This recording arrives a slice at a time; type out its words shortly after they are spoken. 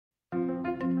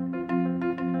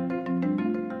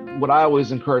what I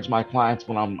always encourage my clients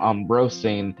when I'm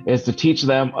roasting is to teach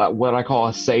them what I call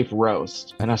a safe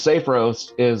roast. And a safe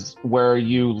roast is where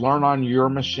you learn on your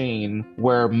machine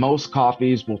where most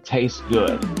coffees will taste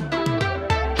good.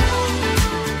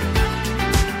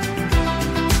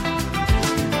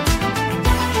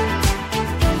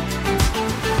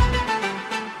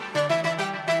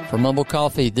 For Mumble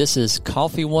Coffee, this is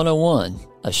Coffee 101,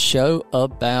 a show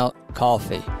about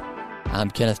coffee.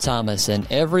 I'm Kenneth Thomas, and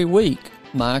every week,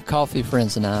 my coffee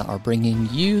friends and I are bringing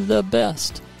you the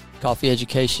best coffee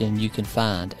education you can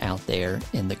find out there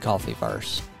in the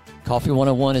coffeeverse. Coffee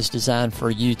 101 is designed for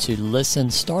you to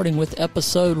listen starting with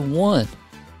episode 1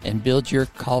 and build your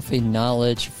coffee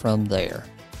knowledge from there.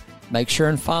 Make sure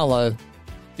and follow.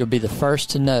 You'll be the first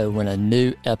to know when a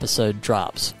new episode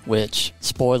drops, which,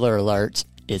 spoiler alert,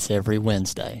 it's every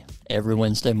Wednesday. Every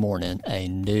Wednesday morning, a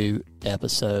new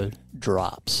episode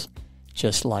drops,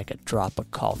 just like a drop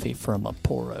of coffee from a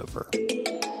pour-over.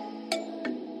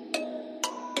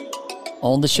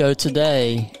 On the show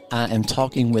today, I am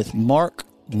talking with Mark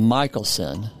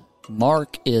Michelson.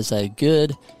 Mark is a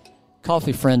good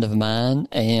coffee friend of mine,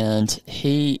 and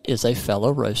he is a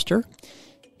fellow roaster.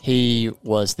 He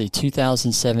was the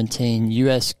 2017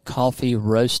 U.S. Coffee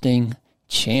Roasting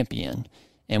Champion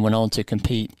and went on to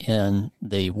compete in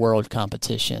the world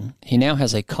competition. He now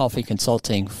has a coffee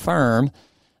consulting firm,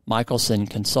 Michelson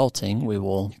Consulting. We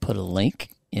will put a link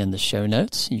in the show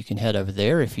notes. You can head over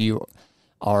there if you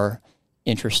are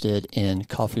interested in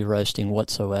coffee roasting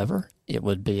whatsoever. It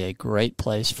would be a great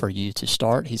place for you to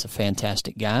start. He's a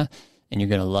fantastic guy, and you're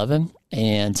going to love him.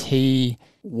 And he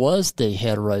was the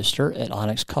head roaster at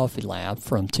Onyx Coffee Lab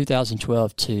from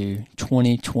 2012 to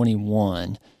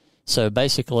 2021. So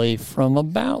basically, from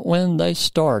about when they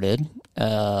started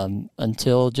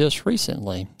until just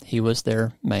recently, he was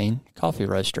their main coffee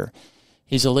roaster.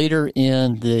 He's a leader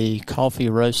in the coffee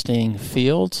roasting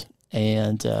field,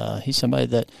 and he's somebody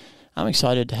that I'm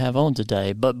excited to have on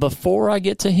today. But before I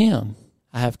get to him,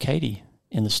 I have Katie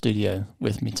in the studio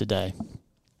with me today.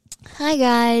 Hi,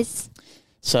 guys.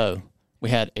 So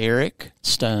we had Eric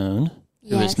Stone,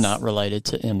 who is not related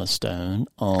to Emma Stone.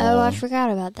 Oh, I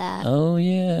forgot about that. Oh,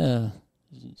 yeah.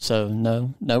 So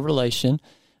no relation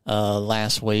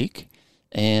last week.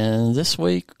 And this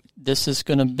week, this is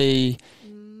going to be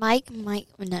Mark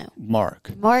Michelson.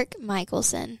 Mark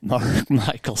Michelson.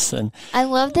 I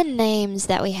love the names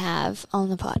that we have on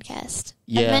the podcast.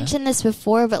 Yeah. I've mentioned this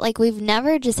before, but like we've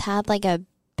never just had like a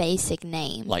basic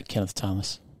name. Like Kenneth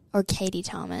Thomas. Or Katie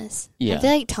Thomas. Yeah. I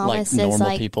feel like Thomas like is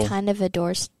like people. kind of a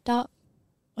doorstop.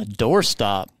 A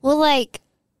doorstop? Well, like,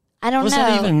 I don't know. What does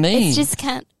that even mean? It's just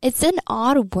it's an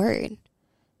odd word.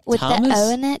 With Thomas? the O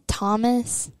in it,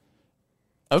 Thomas.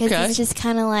 Okay. Because it's just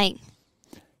kind of like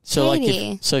So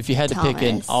Katie if you had to pick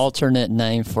an Thomas. alternate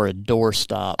name for a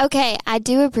doorstop. Okay, I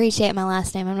do appreciate my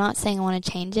last name. I'm not saying I want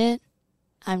to change it.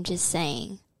 I'm just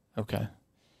saying. Okay.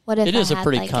 What if It is I a had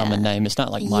pretty like common name. It's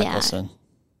not like Michelson.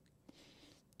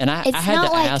 And I It's had not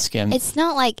to like, ask him. It's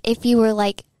not like if you were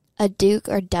like a duke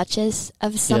or duchess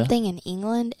of something in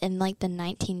England in like the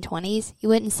 1920s, you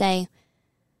wouldn't say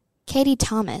Katie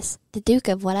Thomas, the Duke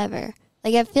of whatever.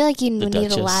 Like I feel like you would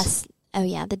need a last. Oh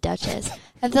yeah, the Duchess.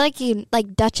 I feel like you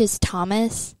like Duchess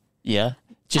Thomas. Yeah.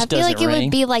 Just I feel doesn't like it ring.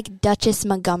 would be like Duchess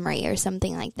Montgomery or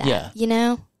something like that. Yeah. You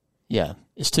know? Yeah.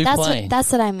 It's too plain.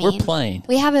 That's what I mean. We're plain.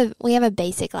 We have a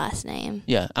basic last name.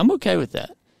 Yeah. I'm okay with that.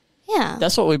 Yeah.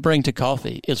 That's what we bring to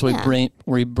coffee. Is we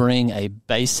bring a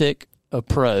basic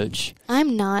approach.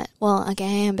 I'm not. Well, okay,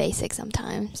 I am basic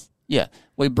sometimes. Yeah.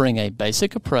 We bring a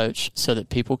basic approach so that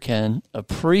people can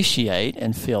appreciate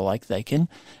and feel like they can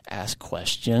ask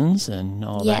questions and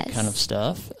all that kind of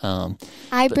stuff.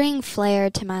 I bring flair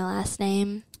to my last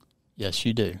name. Yes,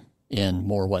 you do, in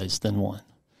more ways than one.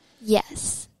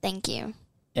 Yes. Thank you.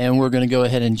 And we're going to go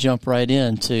ahead and jump right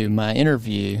into my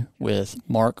interview with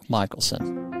Mark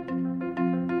Michelson.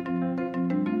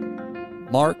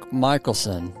 Mark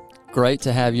Michelson, great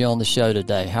to have you on the show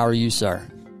today. How are you, sir?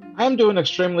 I'm doing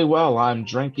extremely well. I'm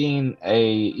drinking a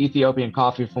Ethiopian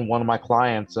coffee from one of my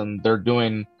clients, and they're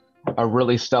doing a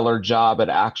really stellar job at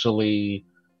actually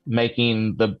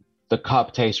making the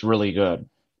cup taste really good.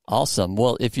 Awesome.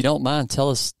 Well, if you don't mind, tell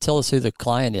us who the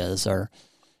client is,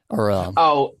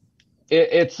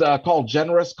 It's called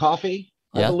Generous Coffee,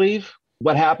 I believe.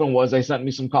 What happened was they sent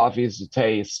me some coffees to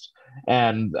taste,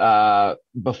 and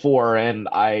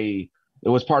it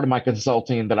was part of my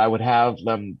consulting that I would have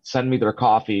them send me their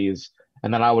coffees,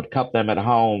 and then I would cup them at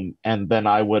home, and then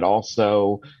I would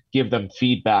also give them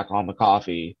feedback on the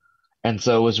coffee. And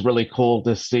so it was really cool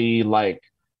to see like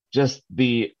just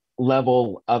the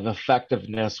level of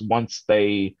effectiveness once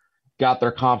they got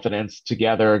their confidence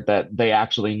together that they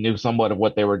actually knew somewhat of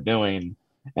what they were doing.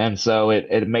 And so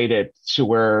it made it to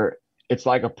where it's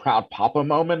like a proud papa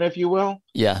moment, if you will.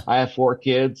 Yeah. I have 4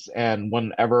 kids, and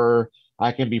whenever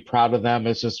I can be proud of them,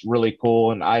 it's just really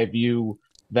cool. And I view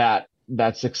that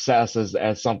success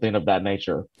as something of that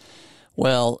nature.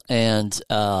 Well, and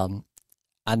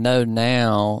I know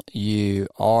now you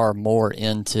are more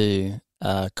into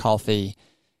coffee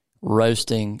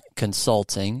roasting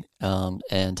consulting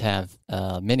and have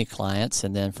many clients.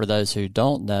 And then for those who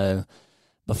don't know,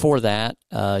 before that,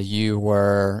 you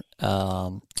were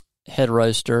head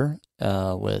roaster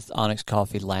with Onyx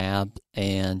Coffee Lab,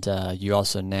 and you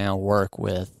also now work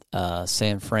with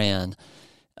San Fran,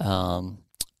 the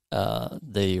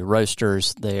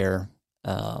roasters there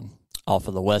off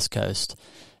of the West Coast.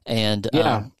 And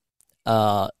Yeah.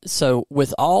 so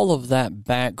with all of that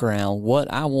background,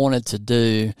 what I wanted to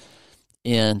do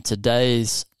in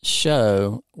today's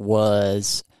show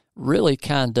was really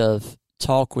kind of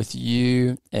talk with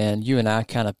you, and you and I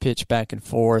kind of pitch back and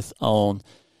forth on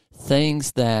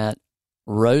things that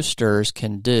roasters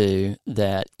can do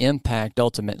that impact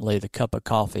ultimately the cup of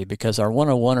coffee, because our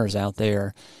one-on-oneers out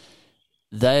there,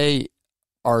 they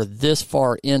are this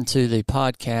far into the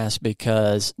podcast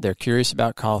because they're curious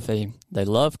about coffee, they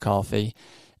love coffee,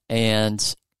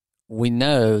 and we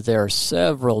know there are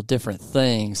several different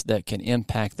things that can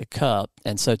impact the cup.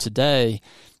 And so today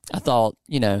I thought,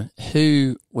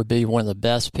 who would be one of the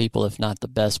best people, if not the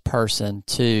best person,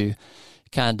 to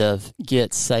kind of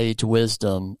get sage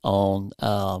wisdom on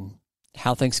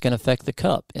how things can affect the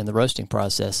cup in the roasting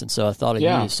process. And so I thought of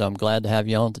you, so I'm glad to have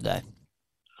you on today.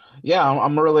 Yeah,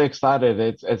 I'm really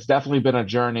excited. It's definitely been a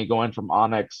journey going from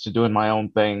Onyx to doing my own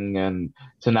thing and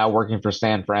to now working for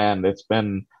San Fran. It's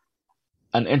been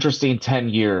an interesting 10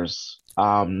 years.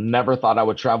 Never thought I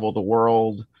would travel the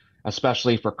world,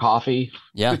 especially for coffee.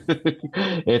 Yeah.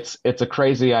 It's a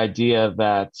crazy idea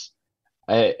that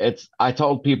I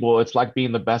told people it's like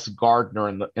being the best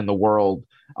gardener in the world.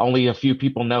 Only a few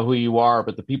people know who you are,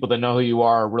 but the people that know who you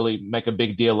are really make a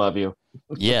big deal of you.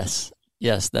 Yes.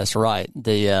 Yes, that's right.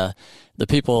 The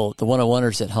people, the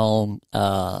one-on-oneers at home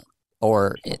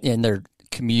or in their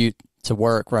commute to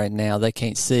work right now, they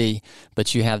can't see,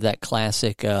 but you have that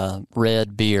classic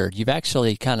red beard. You've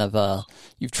actually kind of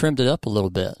you've trimmed it up a little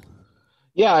bit.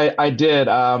 Yeah, I did.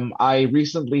 I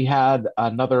recently had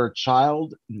another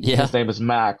child. Yeah. His name is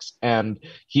Max, and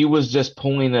he was just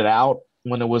pulling it out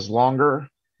when it was longer.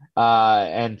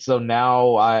 And so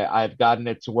now I've gotten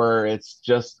it to where it's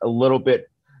just a little bit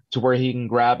to where he can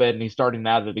grab it, and he's starting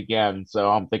at it again. So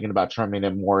I'm thinking about trimming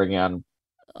it more again.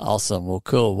 Awesome. Well,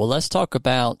 cool. Well, let's talk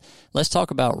about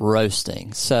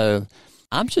roasting. So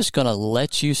I'm just going to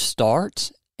let you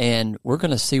start, and we're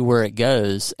going to see where it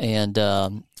goes. And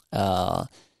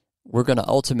we're going to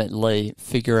ultimately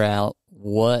figure out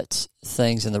what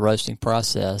things in the roasting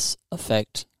process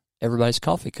affect everybody's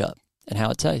coffee cup and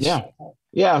how it tastes. Yeah.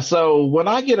 Yeah. So when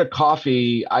I get a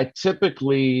coffee, I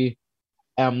typically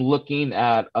am looking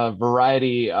at a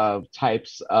variety of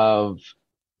types of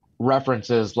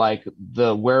references, like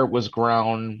the where it was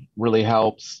grown really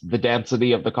helps, the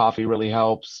density of the coffee really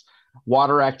helps,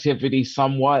 water activity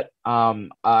somewhat.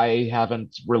 I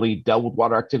haven't really dealt with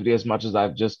water activity as much as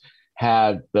I've just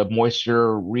had the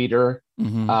moisture reader,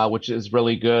 which is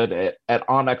really good. At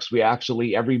Onyx, we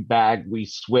actually, every bag we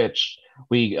switched,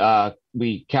 we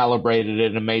calibrated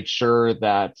it and made sure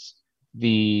that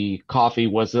the coffee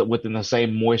was within the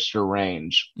same moisture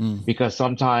range, because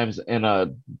sometimes in a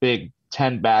big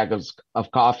 10 bags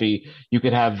of coffee, you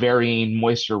could have varying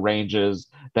moisture ranges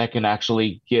that can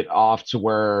actually get off to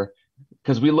where,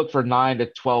 because we look for 9 to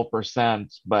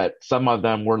 12%, but some of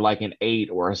them were like an 8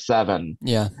 or a 7.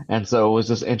 Yeah. And so it was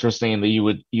just interesting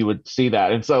that you would see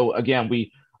that. And so again,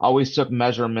 we always took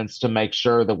measurements to make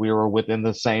sure that we were within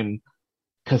the same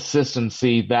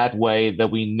consistency, that way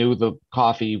that we knew the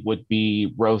coffee would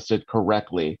be roasted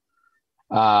correctly.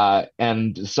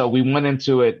 And so we went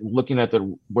into it looking at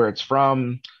where it's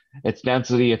from, its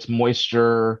density, its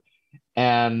moisture,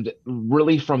 and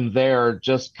really from there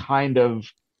just kind of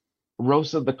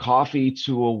roasted the coffee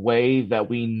to a way that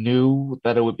we knew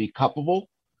that it would be cuppable.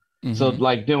 So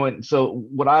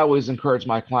what I always encourage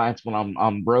my clients when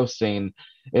I'm roasting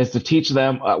is to teach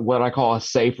them what I call a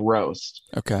safe roast.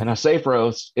 Okay. And a safe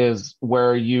roast is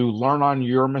where you learn on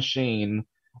your machine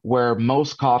where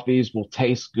most coffees will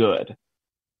taste good.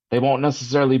 They won't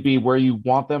necessarily be where you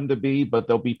want them to be, but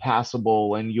they'll be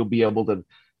passable, and you'll be able to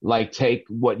like take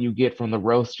what you get from the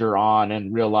roaster on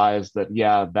and realize that,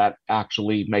 yeah, that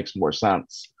actually makes more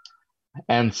sense.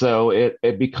 And so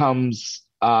it becomes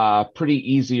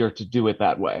pretty easier to do it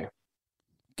that way.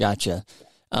 Gotcha.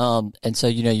 And so,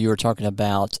 you were talking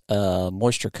about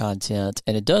moisture content,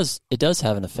 and it does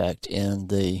have an effect in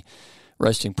the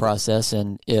roasting process.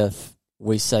 And if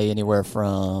we say anywhere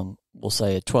from, we'll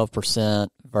say a 12%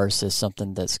 versus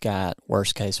something that's got,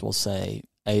 worst case, we'll say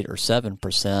 8 or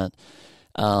 7%,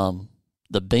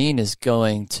 the bean is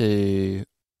going to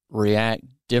react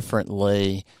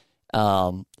differently.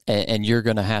 And you're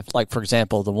going to have, like, for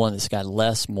example, the one that's got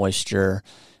less moisture,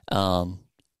 pie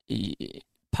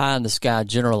in the sky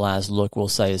generalized look, we'll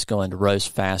say, is going to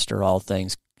roast faster, all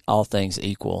things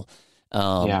equal.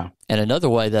 Yeah. And another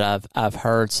way that I've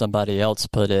heard somebody else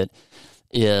put it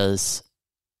is,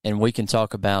 and we can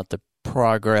talk about the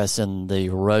progress in the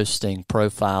roasting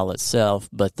profile itself,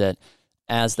 but that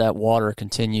as that water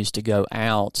continues to go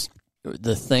out,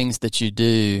 the things that you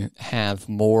do have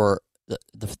more,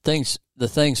 the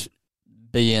things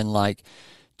being like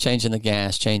changing the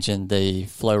gas, changing the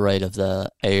flow rate of the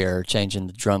air, changing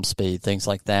the drum speed, things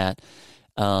like that,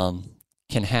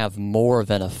 can have more of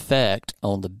an effect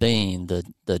on the bean,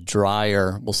 the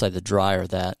drier, we'll say the drier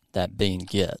that bean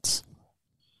gets.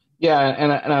 Yeah,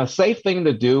 and a safe thing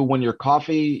to do when your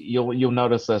coffee, you'll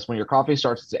notice this, when your coffee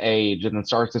starts to age and it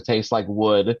starts to taste like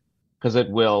wood, because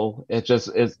it will. It just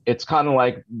is. It's kind of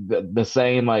like the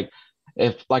same. Like,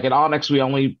 if, like, at Onyx, we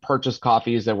only purchased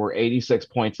coffees that were 86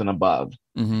 points and above,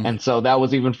 and so that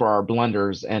was even for our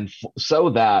blenders, and so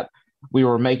that we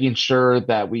were making sure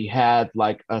that we had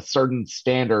like a certain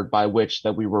standard by which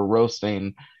that we were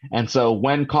roasting. And so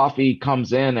when coffee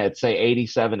comes in at, say,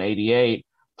 87, 88,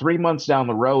 3 months down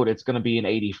the road, it's going to be an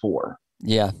 84.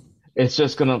 Yeah. It's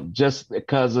just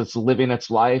because it's living its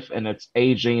life and it's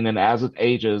aging. And as it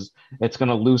ages, it's going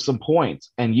to lose some points.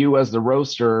 And you, as the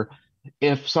roaster,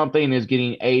 if something is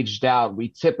getting aged out, we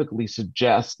typically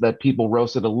suggest that people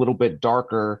roast it a little bit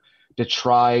darker to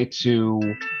try to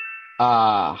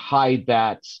hide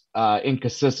that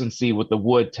inconsistency with the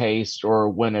wood taste, or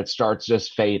when it starts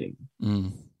just fading.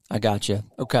 I got you.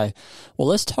 Okay. Well,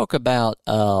 let's talk about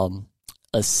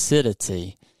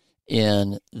acidity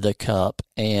in the cup,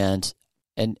 and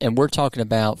we're talking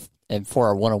about, and for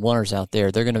our one-on-oneers out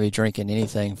there, they're going to be drinking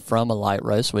anything from a light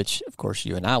roast, which of course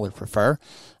you and I would prefer,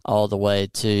 all the way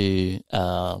to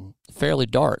fairly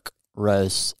dark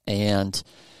roasts. And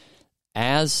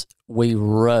as we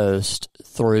roast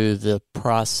through the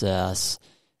process,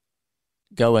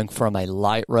 going from a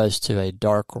light roast to a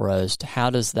dark roast, how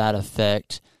does that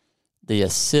affect the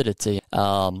acidity?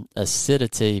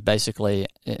 Acidity, basically,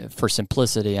 for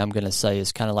simplicity, I'm going to say,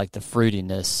 is kind of like the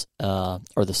fruitiness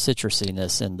or the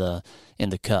citrusiness in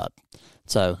the cup.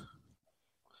 So,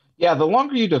 yeah, the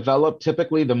longer you develop,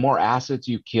 typically the more acids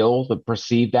you kill, the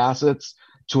perceived acids,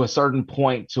 to a certain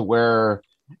point to where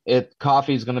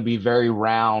coffee is going to be very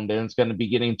round and it's going to be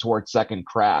getting towards second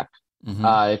crack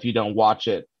if you don't watch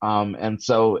it. And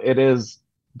so it is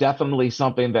definitely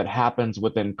something that happens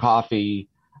within coffee,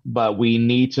 but we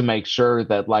need to make sure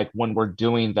that, like, when we're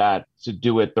doing that, to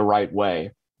do it the right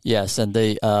way. Yes, and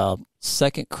the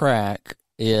second crack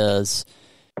is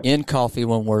in coffee.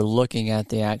 When we're looking at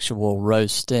the actual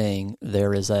roasting,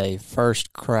 there is a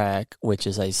first crack, which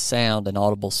is a sound, an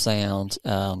audible sound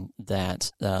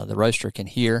that the roaster can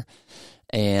hear,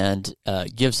 and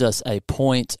gives us a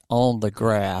point on the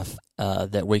graph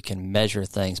that we can measure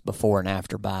things before and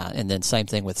after by. And then same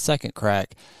thing with second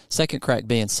crack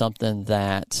being something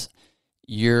that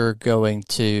you're going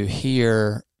to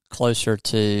hear closer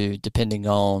to, depending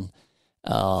on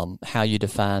how you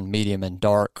define medium and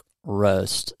dark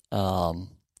roast.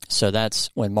 So that's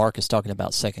when Mark is talking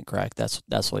about second crack. That's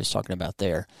what he's talking about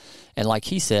there. And like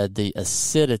he said, the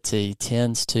acidity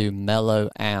tends to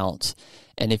mellow out.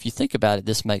 And if you think about it,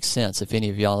 this makes sense. If any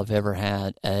of y'all have ever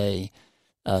had a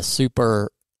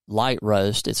super light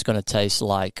roast, it's going to taste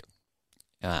like,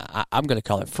 I'm going to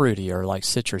call it fruity or like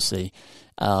citrusy,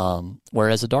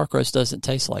 whereas a dark roast doesn't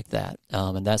taste like that,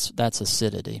 and that's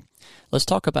acidity. Let's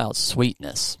talk about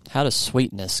sweetness. How does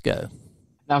sweetness go?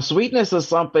 Now, sweetness is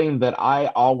something that I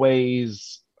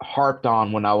always harped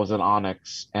on when I was at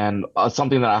Onyx, and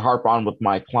something that I harp on with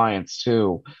my clients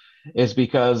too, is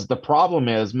because the problem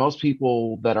is most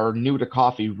people that are new to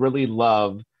coffee really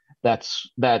love that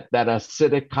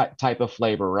acidic type of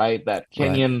flavor, right? That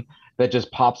Kenyan Right. that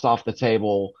just pops off the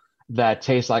table, that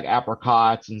tastes like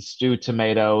apricots and stewed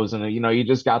tomatoes, and you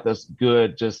just got this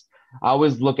good. Just, I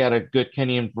always look at a good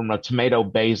Kenyan from a tomato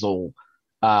basil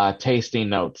tasting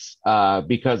notes,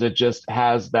 because it just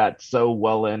has that so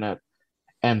well in it.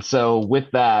 And so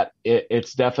with that,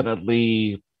 it's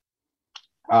definitely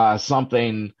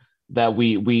something that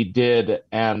we did,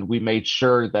 and we made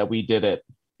sure that we did it.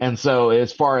 And so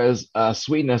as far as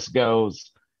sweetness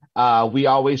goes, we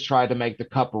always try to make the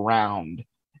cup round.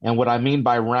 And what I mean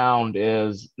by round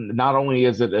is not only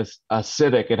is it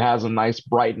acidic, it has a nice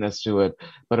brightness to it,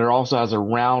 but it also has a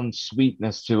round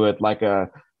sweetness to it, like a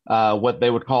what they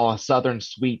would call a Southern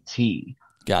sweet tea.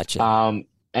 Gotcha.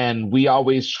 And we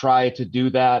always try to do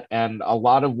that. And a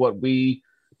lot of what we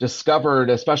discovered,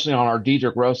 especially on our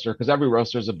Diedrich roaster, because every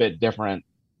roaster is a bit different,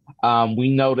 we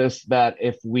noticed that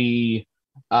if we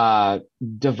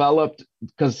developed,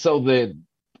 this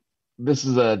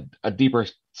is a deeper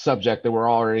subject that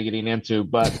we're already getting into,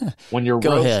 but when you're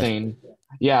roasting,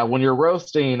 when you're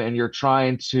roasting and you're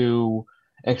trying to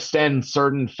extend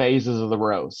certain phases of the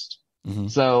roast. Mm-hmm.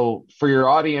 So for your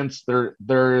audience,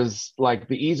 there's like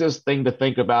the easiest thing to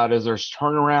think about is there's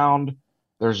turnaround,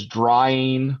 there's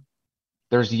drying,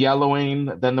 there's yellowing,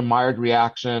 then the Maillard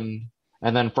reaction,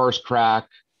 and then first crack,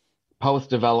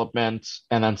 post-development,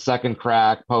 and then second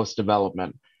crack,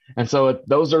 post-development. And so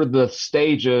those are the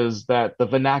stages that the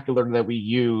vernacular that we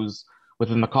use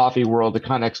within the coffee world to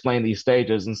kind of explain these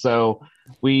stages. And so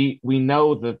we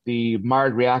know that the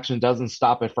Maillard reaction doesn't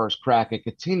stop at first crack, it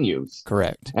continues.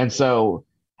 Correct. And so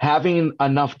having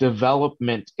enough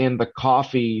development in the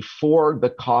coffee for the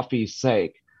coffee's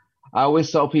sake. I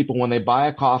always tell people when they buy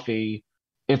a coffee,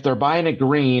 if they're buying it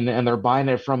green and they're buying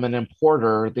it from an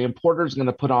importer, the importer is going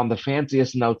to put on the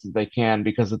fanciest notes that they can,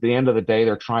 because at the end of the day,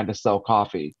 they're trying to sell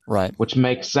coffee, right? Which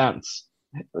makes sense.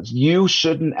 You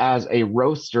shouldn't, as a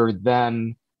roaster,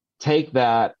 then take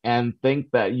that and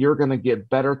think that you're going to get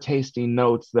better tasting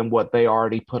notes than what they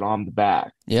already put on the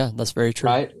bag. Yeah, that's very true.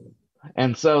 Right?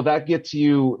 And so that gets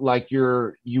you like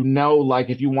like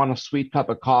if you want a sweet cup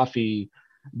of coffee,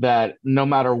 that no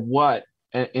matter what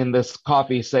in this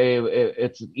coffee, say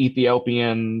it's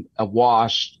Ethiopian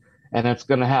washed, and it's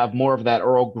going to have more of that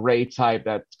Earl Grey type,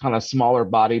 that kind of smaller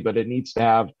body, but it needs to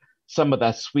have some of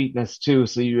that sweetness too.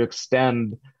 So you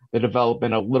extend the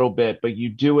development a little bit, but you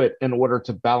do it in order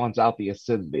to balance out the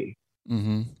acidity.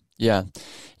 Mm-hmm. Yeah.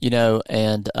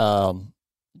 And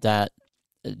that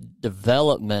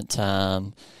development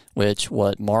time, which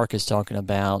what Mark is talking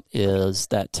about, is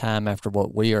that time after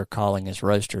what we are calling as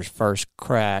roasters first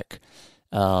crack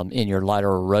in your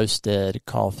lighter roasted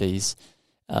coffees,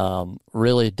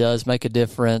 really does make a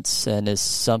difference, and is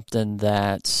something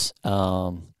that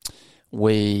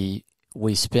we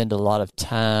spend a lot of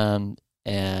time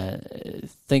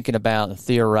thinking about and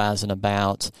theorizing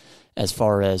about, as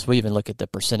far as we even look at the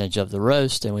percentage of the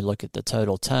roast, and we look at the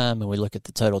total time, and we look at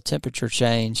the total temperature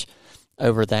change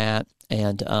over that,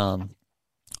 and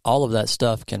all of that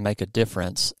stuff can make a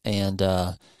difference. And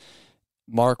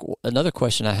Mark, another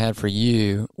question I had for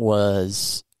you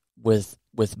was with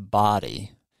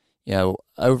body.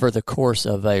 Over the course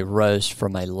of a roast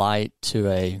from a light to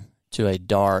a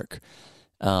dark,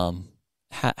 how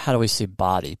do we see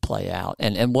body play out,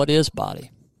 and what is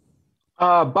body?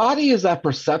 Body is that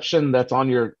perception that's on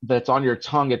your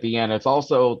tongue at the end. It's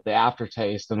also the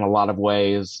aftertaste in a lot of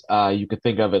ways. You could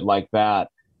think of it like that.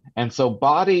 And so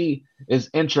body is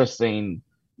interesting.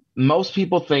 Most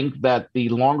people think that the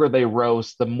longer they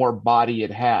roast, the more body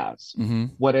it has. Mm-hmm.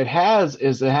 What it has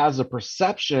is it has a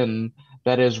perception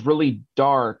that is really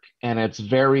dark, and it's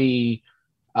very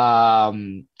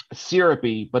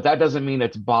syrupy, but that doesn't mean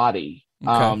it's body.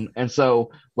 Okay. And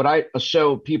so what I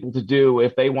show people to do,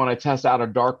 if they want to test out a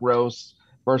dark roast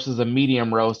versus a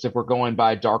medium roast, if we're going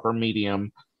by dark or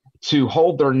medium, to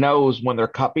hold their nose when they're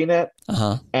cupping it,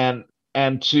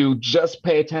 and to just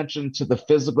pay attention to the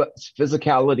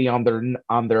physicality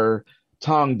on their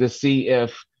tongue to see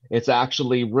if it's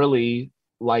actually really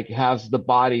like has the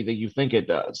body that you think it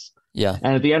does. Yeah.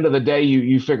 And at the end of the day,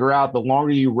 you figure out the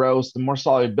longer you roast, the more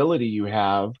solubility you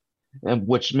have, and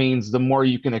which means the more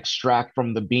you can extract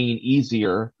from the bean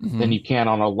easier than you can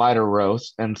on a lighter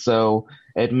roast. And so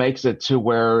it makes it to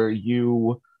where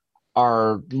you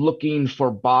are looking for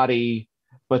body,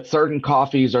 but certain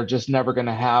coffees are just never going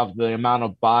to have the amount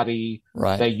of body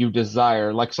that you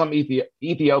desire. Like some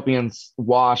Ethiopians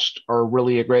washed are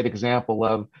really a great example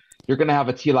of, you're going to have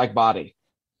a tea-like body.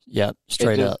 Yeah,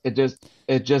 straight up.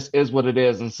 It just is what it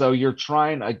is. And so you're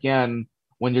trying, again,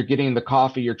 when you're getting the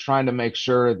coffee, you're trying to make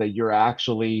sure that you're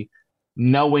actually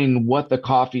knowing what the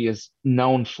coffee is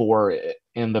known for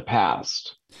in the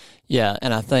past. Yeah,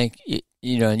 and I think,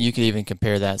 and you could even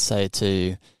compare that, say,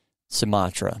 to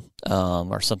Sumatra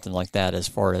or something like that, as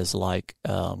far as like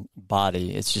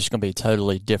body. It's just going to be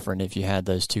totally different if you had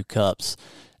those two cups,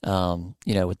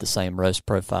 with the same roast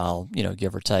profile,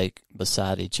 give or take,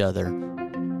 beside each other.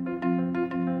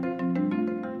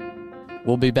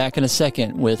 We'll be back in a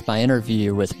second with my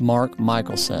interview with Mark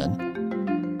Michelson.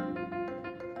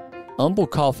 Humble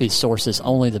Coffee sources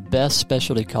only the best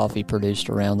specialty coffee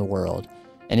produced around the world,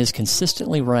 and is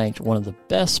consistently ranked one of the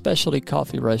best specialty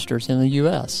coffee roasters in the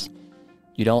U.S.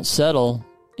 You don't settle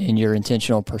in your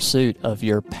intentional pursuit of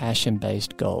your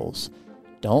passion-based goals.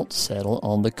 Don't settle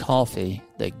on the coffee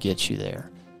that gets you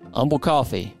there. Humble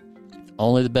Coffee,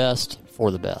 only the best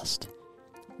for the best.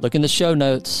 Look in the show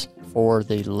notes for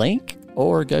the link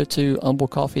or go to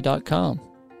humblecoffee.com.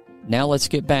 Now let's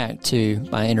get back to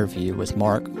my interview with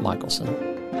Mark Michelson.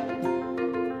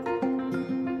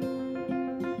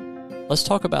 Let's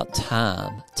talk about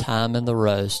time in the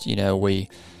roast. You know,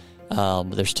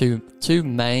 there's two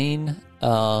main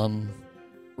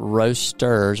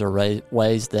roasters or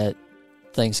ways that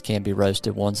things can be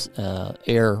roasted. One's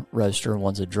air roaster and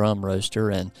one's a drum roaster,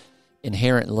 and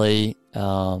inherently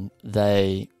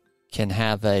they can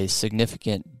have a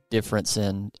significant difference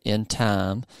in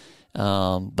time,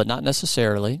 but not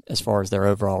necessarily as far as their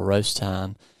overall roast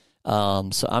time.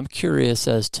 So I'm curious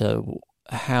as to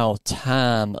how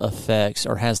time affects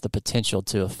or has the potential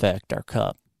to affect our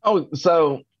cup. Oh,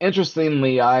 so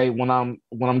interestingly, when I'm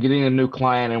getting a new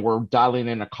client and we're dialing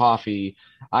in a coffee,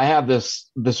 I have this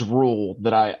rule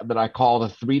that I call the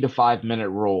 3 to 5 minute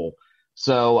rule.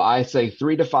 So I say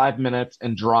 3 to 5 minutes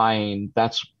and drying.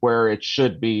 That's where it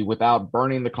should be without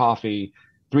burning the coffee.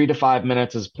 3 to 5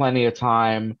 minutes is plenty of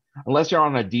time, unless you're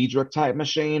on a Diedrich type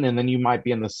machine, and then you might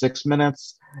be in the 6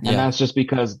 minutes. And that's just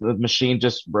because the machine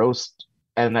just roasts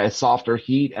and a softer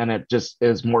heat, and it just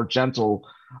is more gentle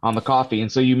on the coffee.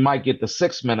 And so you might get the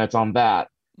 6 minutes on that.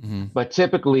 Mm-hmm. But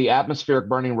typically atmospheric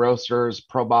burning roasters,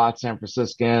 Probots, San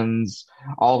Franciscans,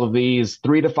 all of these,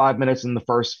 3 to 5 minutes in the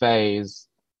first phase,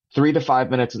 3 to 5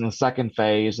 minutes in the second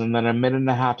phase, and then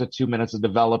 1.5 to 2 minutes of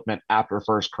development after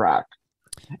first crack.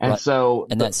 And right. So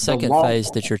and that second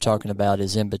phase that you're talking about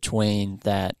is in between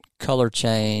that color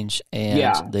change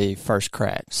and the first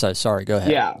crack. So sorry, go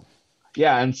ahead.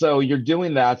 Yeah, and so you're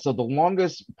doing that. So the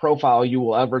longest profile you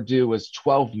will ever do is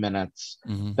 12 minutes.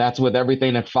 Mm-hmm. That's with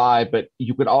everything at 5, but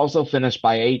you could also finish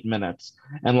by 8 minutes.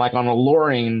 And like on a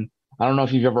Loring, I don't know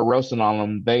if you've ever roasted on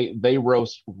them, they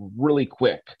roast really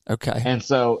quick. Okay. And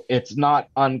so it's not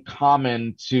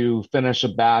uncommon to finish a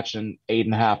batch in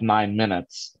 8.5, 9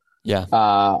 minutes. Yeah.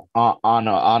 On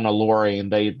a Loring,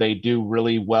 they do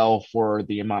really well for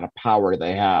the amount of power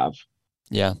they have.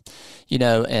 Yeah. You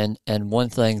know, and one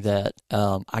thing that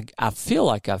I feel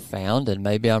like I've found, and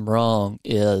maybe I'm wrong,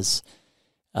 is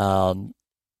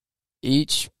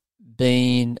each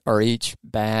bean or each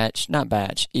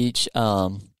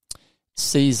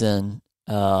season,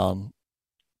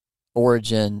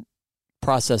 origin,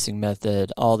 processing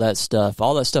method, all that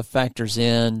stuff factors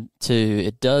in to,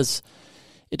 it does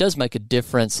make a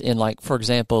difference in, like, for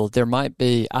example,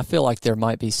 I feel like there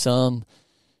might be some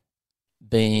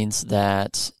beans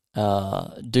that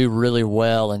do really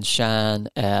well and shine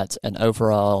at an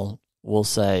overall, we'll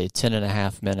say,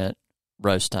 10.5 minute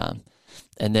roast time.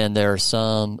 And then there are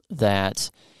some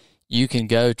that you can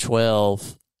go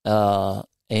 12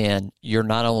 and you're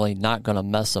not only not going to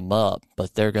mess them up,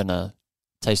 but they're going to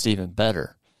taste even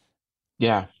better.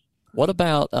 Yeah. What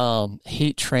about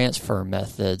heat transfer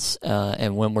methods?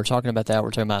 And when we're talking about that,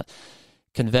 we're talking about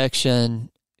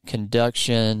convection,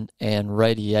 conduction, and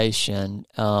radiation.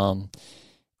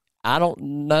 I don't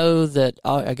know that,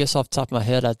 I guess off the top of my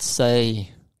head, I'd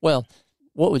say, well,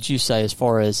 what would you say as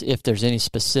far as if there's any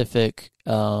specific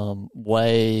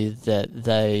way that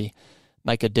they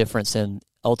make a difference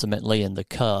ultimately in the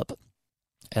cup?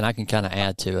 And I can kind of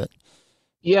add to it.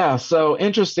 Yeah, so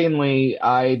interestingly,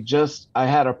 I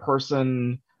had a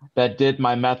person that did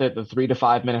my method, the 3 to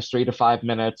 5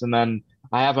 minutes, and then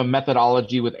I have a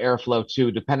methodology with airflow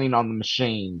too, depending on the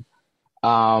machine.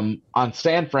 On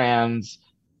San Fran's,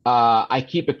 I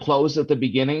keep it closed at the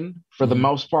beginning for the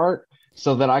most part,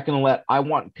 so that I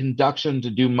want conduction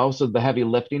to do most of the heavy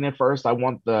lifting at first. I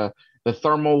want the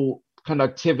thermal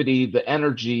conductivity, the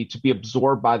energy to be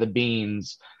absorbed by the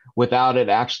beans without it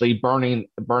actually burning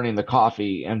the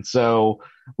coffee. And so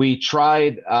we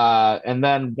tried, and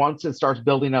then once it starts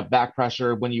building up back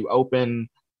pressure, when you open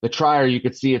the trier, you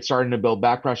could see it starting to build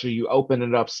back pressure. You open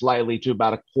it up slightly to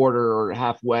about a quarter or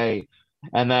halfway.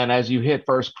 And then as you hit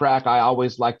first crack, I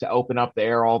always like to open up the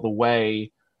air all the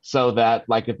way so that,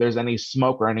 like, if there's any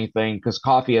smoke or anything, because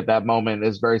coffee at that moment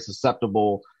is very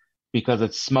susceptible because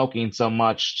it's smoking so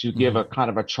much, to give a kind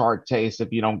of a charred taste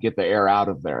if you don't get the air out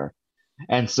of there.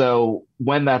 And so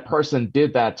when that person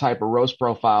did that type of roast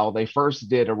profile, they first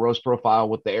did a roast profile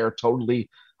with the air totally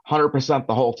 100%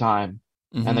 the whole time.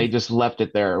 And they just left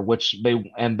it there,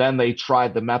 and then they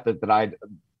tried the method that I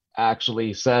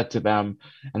actually said to them,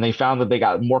 and they found that they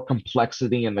got more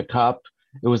complexity in the cup.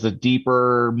 It was a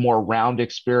deeper, more round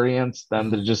experience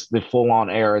than just the full on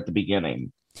air at the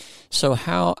beginning. So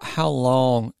how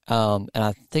long, and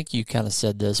I think you kind of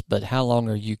said this, but how long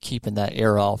are you keeping that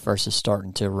air off versus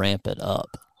starting to ramp it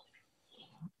up?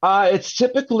 It's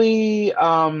typically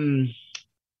I'm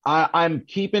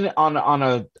keeping it on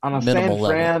a San Minimal level.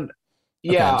 Fran. Okay,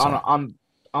 Yeah, I'm sorry.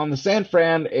 on the San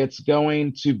Fran, it's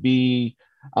going to be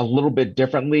a little bit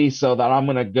differently, so that I'm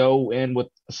going to go in with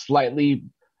slightly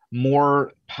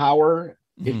more power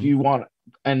if Hmm. you want,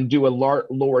 and do a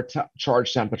lower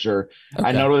charge temperature. I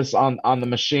Okay, notice on the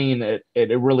machine, it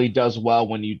really does well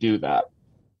when you do that.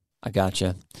 I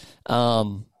gotcha.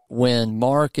 When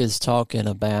Mark is talking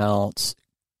about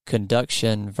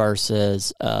conduction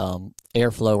versus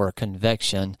airflow or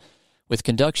convection, with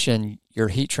conduction, your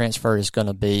heat transfer is going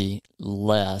to be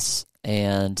less.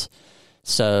 And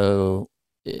so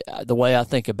the way I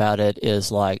think about it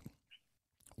is like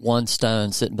one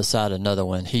stone sitting beside another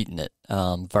one, heating it,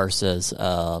 versus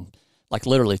like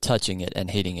literally touching it and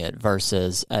heating it,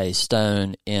 versus a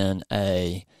stone in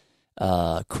a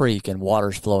creek and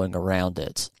water's flowing around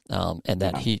it, and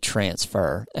that Yeah. heat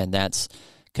transfer, and that's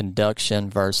conduction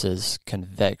versus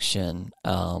convection,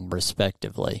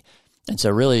 respectively. And so,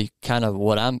 really, kind of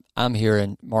what I'm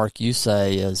hearing, Mark, you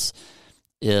say is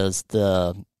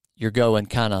the you're going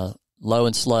kind of low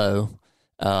and slow,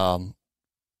 um,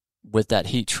 with that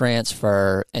heat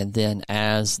transfer, and then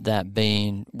as that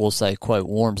bean, we'll say, quote,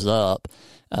 warms up,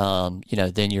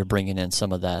 then you're bringing in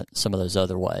some of those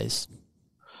other ways.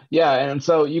 Yeah, and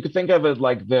so you could think of it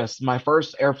like this. My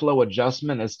first airflow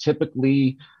adjustment is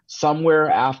typically somewhere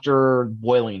after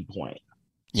boiling point.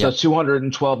 So Yep.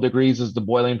 212 degrees is the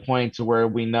boiling point, to where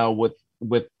we know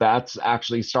with that's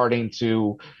actually starting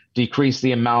to decrease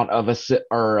the amount of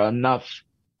or enough,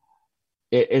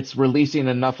 it's releasing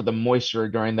enough of the moisture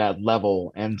during that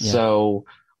level. And Yeah. so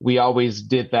we always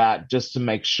did that just to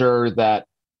make sure that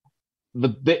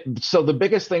so the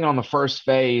biggest thing on the first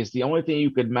phase, the only thing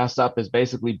you could mess up is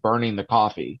basically burning the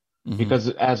coffee, Hmm. because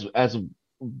as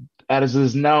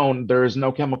is known, there is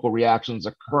no chemical reactions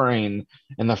occurring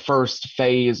in the first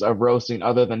phase of roasting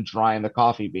other than drying the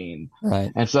coffee bean.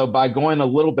 Right. And so by going a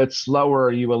little bit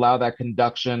slower, you allow that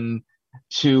conduction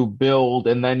to build,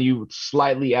 and then you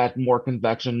slightly add more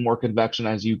convection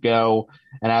as you go.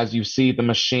 And as you see the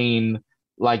machine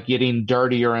like getting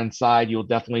dirtier inside, you'll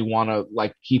definitely want to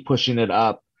like keep pushing it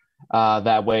up.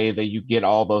 That way that you get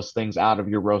all those things out of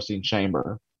your roasting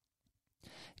chamber.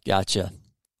 Gotcha.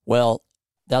 Well,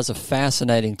 that was a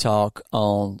fascinating talk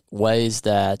on ways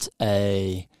that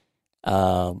a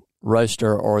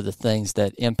roaster, or the things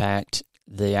that impact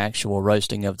the actual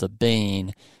roasting of the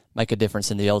bean, make a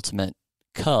difference in the ultimate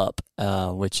cup,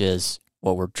 which is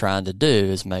what we're trying to do,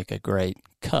 is make a great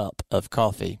cup of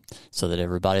coffee so that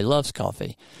everybody loves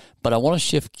coffee. But I want to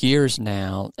shift gears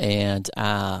now and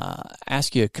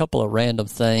ask you a couple of random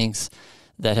things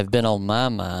that have been on my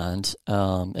mind,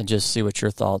 and just see what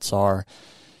your thoughts are.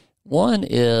 One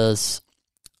is,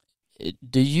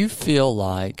 do you feel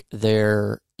like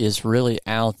there is really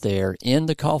out there in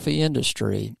the coffee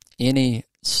industry any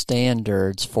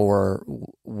standards for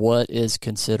what is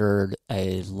considered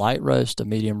a light roast, a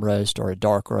medium roast, or a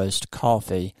dark roast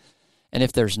coffee? And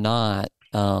if there's not,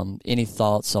 any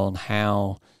thoughts on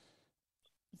how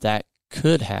that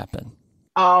could happen?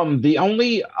 The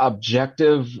only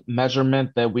objective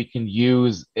measurement that we can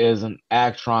use is an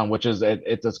Agtron, which is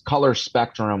it's a color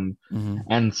spectrum. Hmm.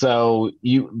 And so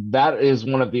that is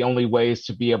one of the only ways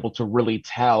to be able to really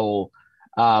tell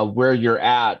where you're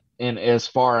at in as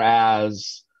far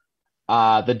as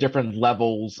the different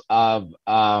levels of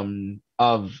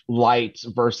light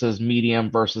versus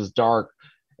medium versus dark.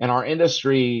 In our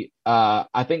industry,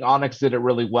 I think Onyx did it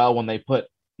really well when they put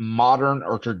modern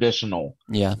or traditional,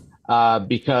 Yeah,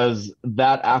 because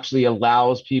that actually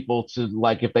allows people to,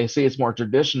 like, if they say it's more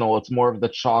traditional, it's more of the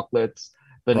chocolates,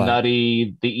 the right.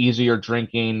 nutty, the easier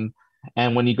drinking.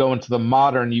 And when you go into the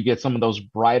modern, you get some of those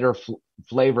brighter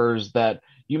flavors that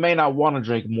you may not want to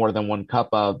drink more than one cup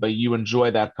of, but you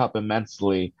enjoy that cup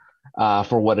immensely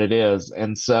for what it is.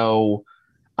 And so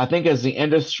I think as the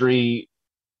industry,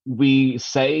 we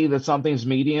say that something's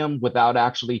medium without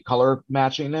actually color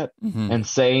matching it, Hmm. and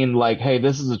saying like, hey,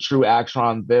 this is a true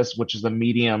Actron, this, which is a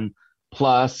medium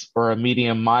plus or a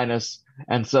medium minus.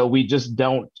 And so we just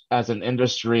don't, as an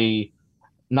industry,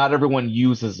 not everyone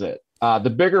uses it. The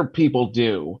bigger people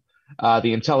do.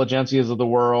 The Intelligentsias of the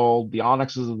world, the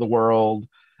Onyxes of the world,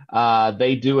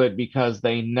 they do it because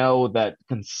they know that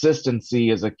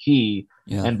consistency is a key.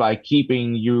 Yeah. And by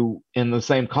keeping you in the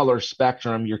same color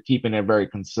spectrum, you're keeping it very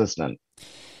consistent.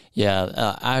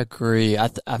 Yeah, I agree.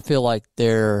 I feel like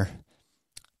there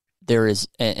is,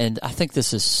 and I think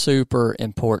this is super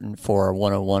important for our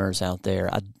 101ers out there.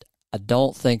 I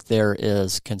don't think there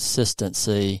is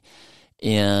consistency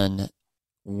in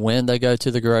when they go to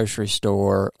the grocery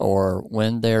store or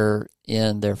when they're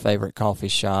in their favorite coffee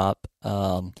shop,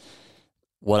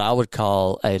 what I would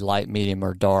call a light, medium,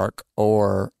 or dark,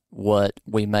 or what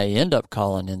we may end up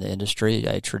calling in the industry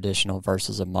a traditional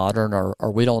versus a modern,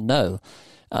 or we don't know.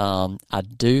 I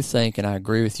do think, and I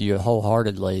agree with you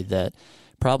wholeheartedly, that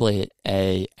probably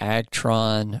a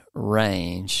Agtron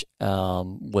range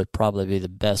would probably be the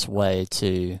best way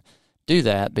to do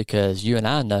that, because you and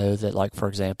I know that, like, for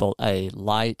example, a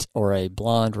light or a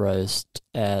blonde roast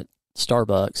at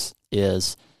Starbucks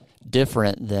is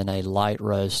different than a light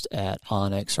roast at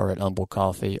Onyx or at Humble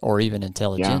Coffee or even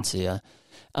Intelligentsia.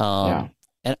 And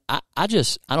I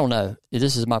don't know.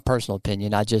 This is my personal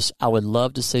opinion. I would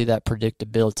love to see that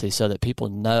predictability so that people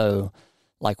know,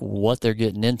 like, what they're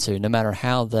getting into, no matter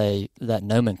how that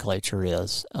nomenclature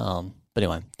is. But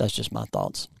anyway, that's just my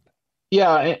thoughts.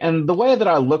 Yeah, and the way that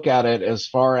I look at it, as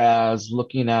far as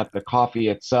looking at the coffee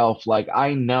itself, like,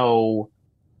 I know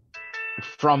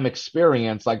from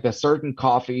experience, like, that certain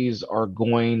coffees are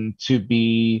going to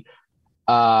be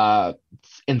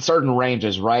in certain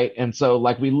ranges, right? And so,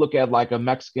 like, we look at like a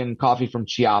Mexican coffee from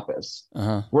Chiapas.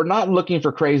 We're not looking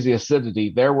for crazy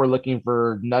acidity there. We're looking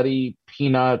for nutty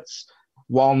peanuts,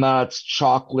 walnuts,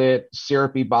 chocolate,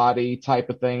 syrupy body type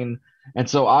of thing. And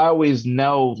so I always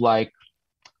know, like,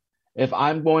 if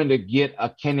I'm going to get a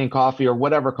Kenyan coffee or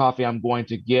whatever coffee I'm going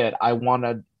to get, I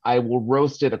will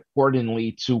roast it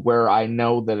accordingly to where I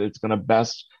know that it's going to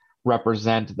best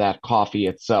represent that coffee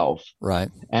itself. Right.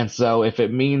 And so if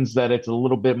it means that it's a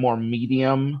little bit more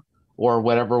medium or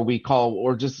whatever we call,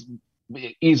 or just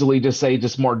easily just say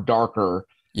just more darker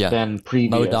than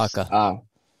previous. Modaka.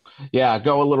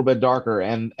 Go a little bit darker.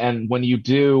 And when you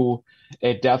do,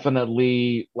 it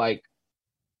definitely, like,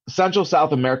 Central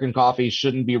South American coffees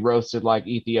shouldn't be roasted like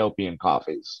Ethiopian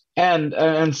coffees.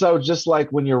 And so just like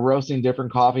when you're roasting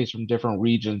different coffees from different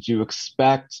regions, you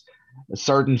expect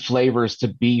certain flavors to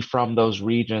be from those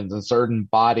regions and certain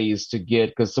bodies to get,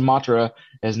 because Sumatra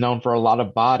is known for a lot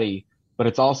of body, but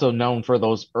it's also known for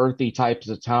those earthy types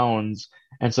of tones.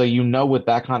 And so, with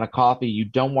that kind of coffee, you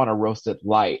don't want to roast it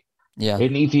light. Yeah.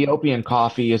 An Ethiopian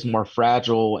coffee is more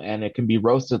fragile and it can be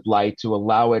roasted light to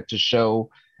allow it to show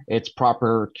its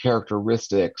proper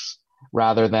characteristics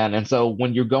rather than. And so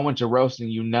when you're going to roasting,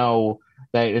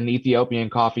 that an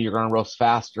Ethiopian coffee, you're going to roast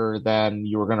faster than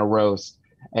you were going to roast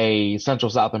a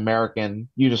Central South American.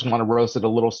 You just want to roast it a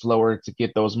little slower to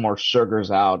get those more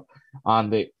sugars out. On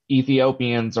the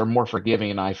Ethiopians are more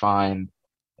forgiving, I find,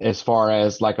 as far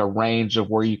as like a range of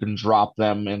where you can drop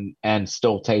them and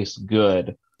still taste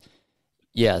good.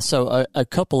 Yeah, so a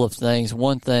couple of things.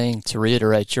 One thing to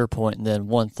reiterate your point, and then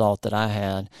one thought that I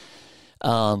had.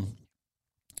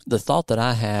 The thought that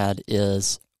I had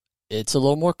is it's a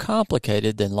little more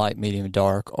complicated than light, medium,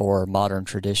 dark, or modern,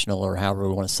 traditional, or however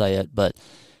we want to say it. But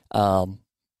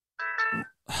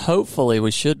hopefully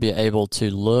we should be able to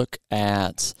look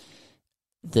at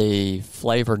the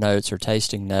flavor notes or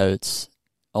tasting notes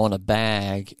on a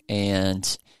bag,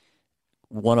 and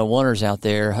one-on-oneers out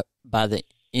there, by the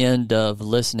end of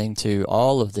listening to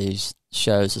all of these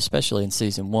shows, especially in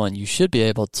season 1, you should be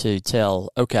able to tell,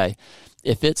 okay,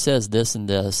 if it says this and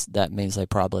this, that means they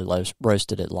probably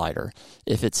roasted it lighter.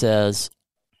 If it says,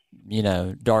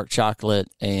 dark chocolate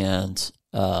and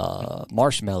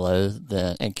marshmallow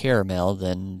and caramel,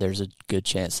 then there's a good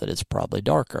chance that it's probably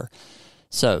darker.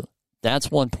 So that's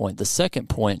one point. The second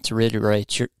point, to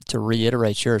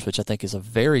reiterate yours, which I think is a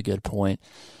very good point,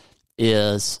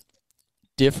 is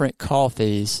different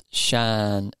coffees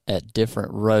shine at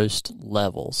different roast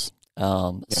levels.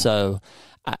 So,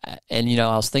 I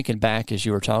was thinking back as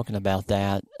you were talking about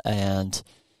that, and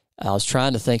I was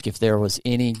trying to think if there was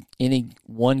any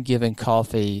one given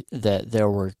coffee that there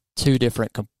were two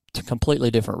different, completely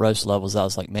different roast levels. I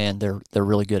was like, man, they're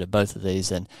really good at both of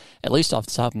these. And at least off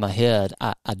the top of my head,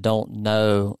 I don't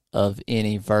know of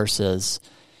any versus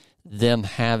them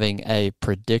having a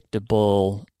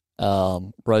predictable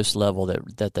roast level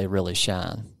that they really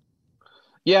shine.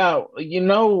 Yeah,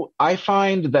 I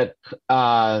find that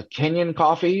Kenyan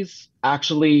coffees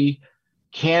actually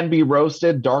can be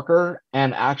roasted darker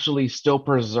and actually still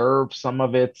preserve some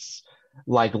of its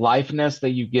like lifeness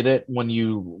that you get it when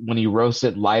you roast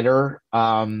it lighter.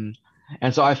 And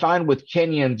so I find with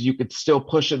Kenyans you could still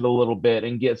push it a little bit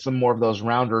and get some more of those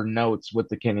rounder notes with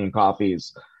the Kenyan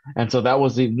coffees. And so that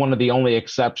was one of the only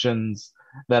exceptions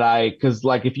because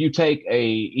like if you take a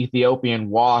Ethiopian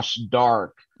wash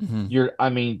dark,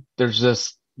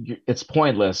 it's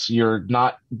pointless. You're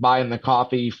not buying the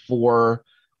coffee for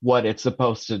what it's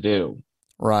supposed to do.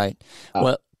 Right.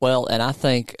 Well, and I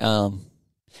think I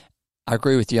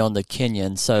agree with you on the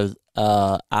Kenyan. So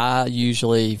I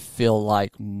usually feel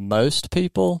like most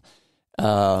people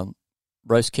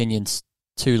roast Kenyans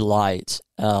too light.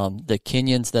 The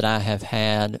Kenyans that I have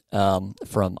had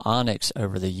from Onyx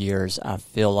over the years, I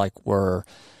feel like were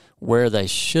where they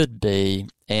should be,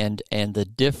 and the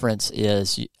difference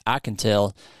is I can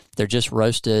tell they're just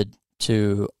roasted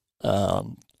to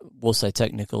we'll say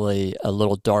technically a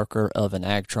little darker of an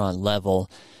Agtron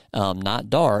level, not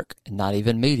dark, not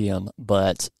even medium,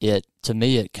 but to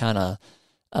me it kind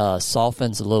of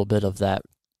softens a little bit of that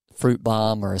fruit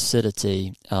bomb or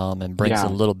acidity and brings a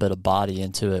little bit of body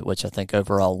into it, which I think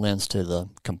overall lends to the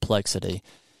complexity.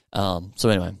 So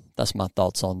anyway, that's my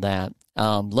thoughts on that.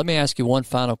 Let me ask you one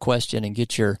final question and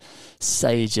get your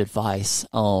sage advice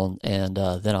on, and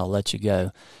then I'll let you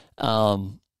go.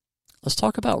 Let's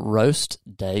talk about roast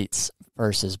dates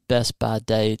versus Best By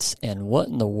dates, and what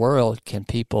in the world can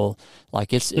people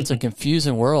like? It's a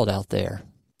confusing world out there.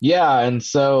 Yeah, and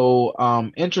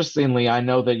so interestingly, I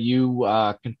know that you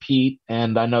compete,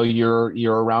 and I know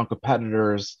you're around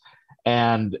competitors.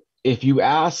 And if you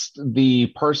asked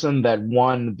the person that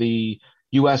won the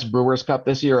U.S. Brewers Cup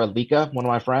this year, Alika, one of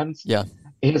my friends, Yeah.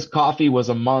 his coffee was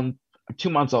 2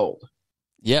 months old.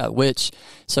 Yeah,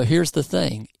 so here's the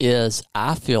thing is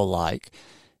I feel like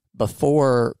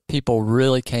before people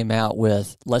really came out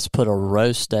with, let's put a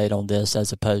roast date on this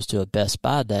as opposed to a Best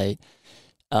By date,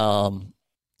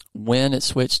 when it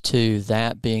switched to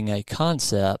that being a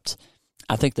concept,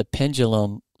 I think the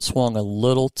pendulum swung a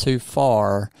little too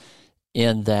far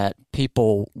in that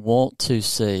people want to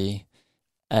see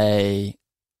a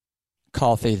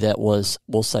coffee that was,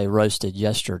 we'll say, roasted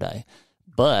yesterday.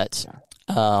 But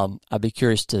I'd be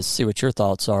curious to see what your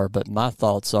thoughts are. But my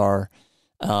thoughts are,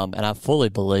 and I fully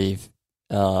believe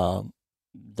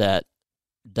that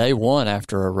day one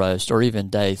after a roast or even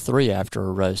day three after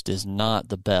a roast is not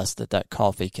the best that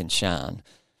coffee can shine.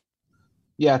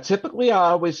 Yeah, typically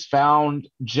I always found,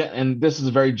 and this is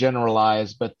very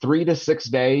generalized, but 3 to 6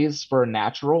 days for a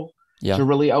natural to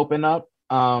really open up.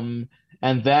 And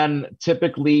then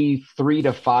typically 3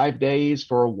 to 5 days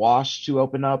for a wash to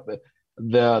open up.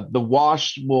 The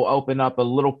wash will open up a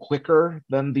little quicker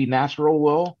than the natural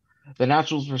will. The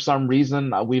naturals, for some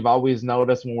reason, we've always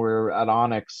noticed when we're at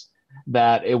Onyx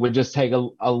that it would just take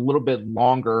a little bit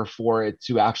longer for it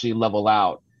to actually level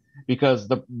out. Because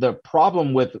the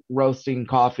problem with roasting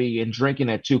coffee and drinking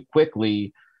it too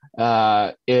quickly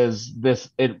is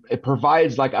it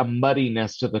provides like a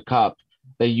muddiness to the cup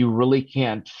that you really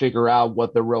can't figure out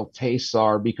what the real tastes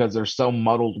are because they're so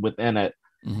muddled within it.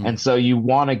 Mm-hmm. And so you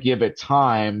want to give it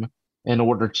time in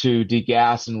order to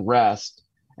degas and rest.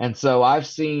 And so I've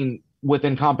seen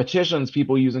within competitions,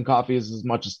 people using coffees as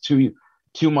much as two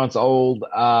months old.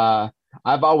 I've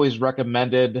always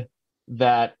recommended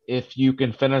that if you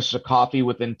can finish a coffee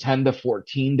within 10 to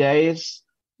 14 days,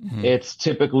 mm-hmm. it's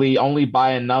typically only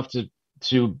buy enough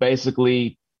to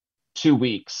basically 2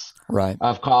 weeks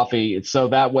of coffee. So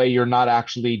that way you're not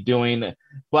actually doing.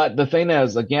 But the thing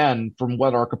is, again, from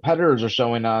what our competitors are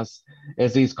showing us,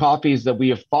 is these coffees that we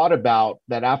have thought about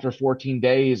that after 14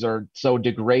 days are so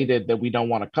degraded that we don't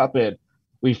want to cup it.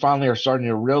 We finally are starting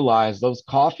to realize those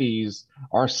coffees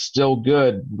are still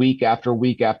good week after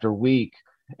week after week.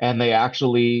 And they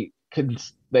actually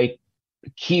they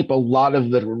keep a lot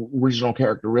of the original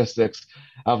characteristics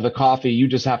of the coffee. You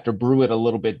just have to brew it a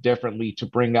little bit differently to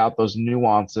bring out those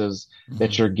nuances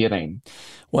that you're getting.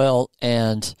 Well,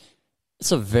 and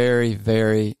it's a very,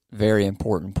 very, very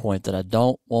important point that I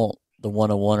don't want the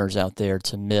one-on-oneers out there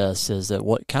to miss is that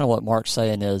what Mark's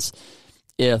saying is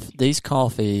if these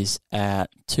coffees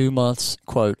at 2 months,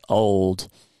 quote, old,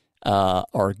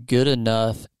 are good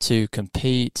enough to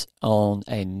compete on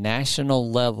a national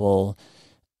level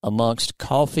amongst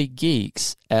coffee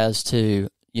geeks as to,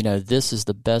 this is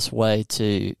the best way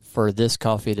for this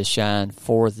coffee to shine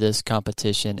for this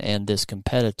competition and this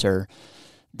competitor,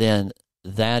 then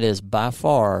that is by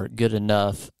far good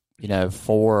enough,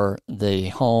 for the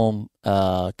home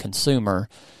consumer.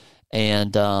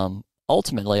 And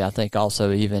ultimately, I think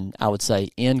also even, I would say,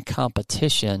 in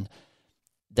competition,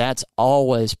 that's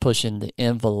always pushing the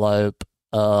envelope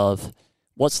of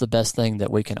what's the best thing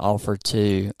that we can offer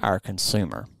to our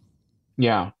consumer.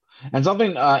 Yeah. And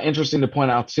something interesting to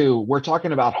point out too, we're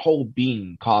talking about whole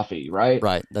bean coffee, right?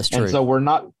 Right. That's true. And so we're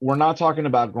not talking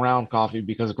about ground coffee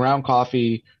because ground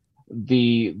coffee,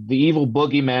 the evil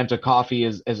boogeyman to coffee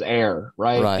is air,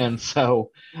 right? And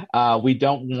so we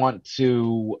don't want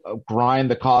to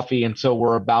grind the coffee until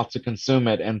we're about to consume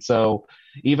it. And so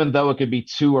even though it could be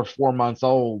 2 or 4 months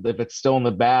old, if it's still in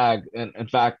the bag, and in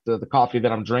fact, the coffee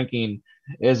that I'm drinking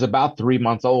is about 3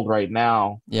 months old right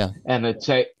now, Yeah. and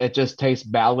it just tastes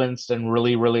balanced and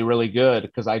really, really, really good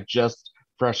because I just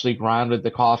freshly grounded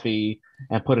the coffee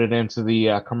and put it into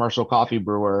the commercial coffee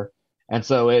brewer, and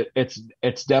so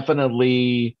it's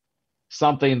definitely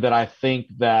something that I think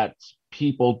that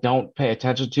people don't pay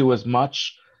attention to as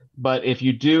much. But if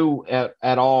you do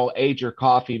at all age your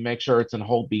coffee, make sure it's in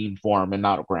whole bean form and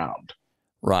not ground.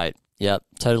 Right. Yep.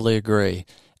 Totally agree.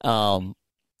 Um,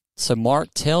 so, Mark,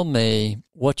 tell me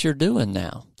what you're doing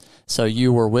now. So,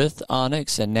 you were with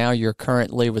Onyx, and now you're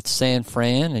currently with San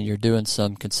Fran, and you're doing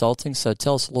some consulting. So,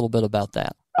 tell us a little bit about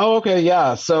that. Oh, okay,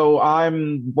 yeah. So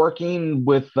I'm working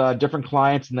with different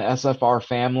clients in the SFR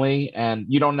family, and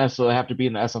you don't necessarily have to be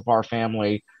in the SFR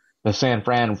family, the San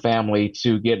Fran family,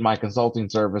 to get my consulting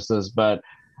services, but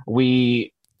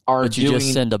we are But you just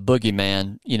doing, send a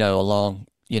boogeyman, along,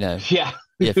 yeah,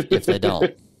 if they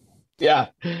don't. yeah.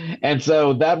 And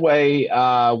so that way,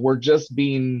 we're just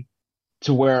being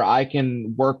to where I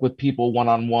can work with people one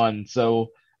on one. So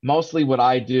mostly what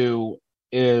I do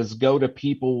is go to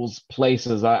people's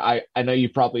places. I know you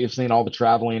probably have seen all the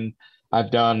traveling I've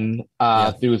done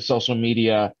Yeah. through social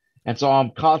media. And so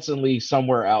I'm constantly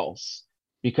somewhere else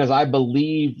because I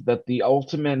believe that the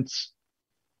ultimate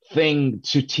thing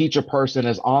to teach a person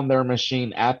is on their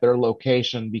machine at their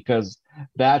location because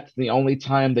that's the only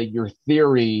time that your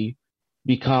theory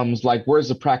becomes like, where's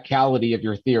the practicality of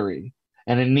your theory?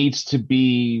 And it needs to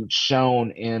be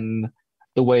shown in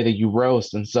the way that you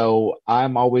roast. And so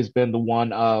I'm always been the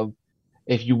one of,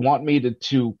 if you want me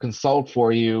to consult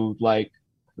for you, like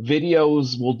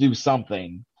videos will do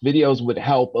something. Videos would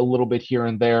help a little bit here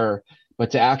and there,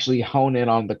 but to actually hone in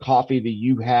on the coffee that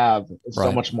you have is so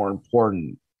Right. much more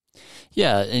important.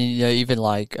 Yeah. And, even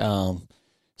like,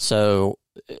 so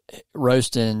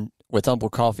roasting with Humble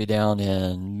Coffee down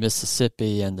in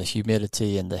Mississippi and the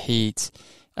humidity and the heat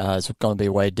is going to be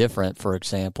way different, for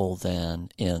example, than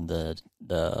in the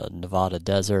Nevada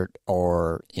desert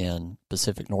or in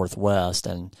Pacific Northwest.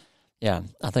 And yeah,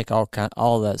 I think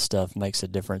all that stuff makes a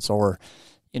difference. Or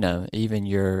even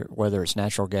your whether it's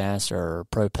natural gas or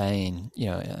propane,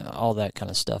 all that kind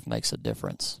of stuff makes a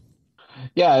difference.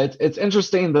 Yeah, it's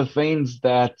interesting the things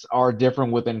that are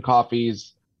different within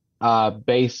coffees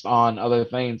based on other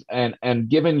things. And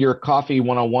given your coffee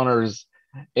 101ers,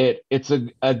 it's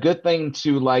a good thing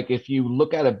to like if you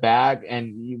look at a bag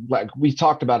and you like we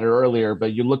talked about it earlier,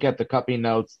 but you look at the cupping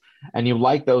notes and you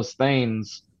like those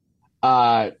things,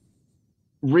 uh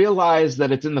realize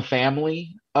that it's in the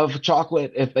family of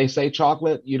chocolate. If they say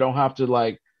chocolate, you don't have to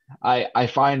like I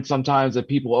find sometimes that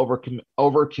people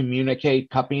over communicate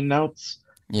cupping notes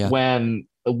Yeah. when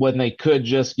they could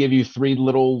just give you three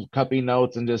little cupping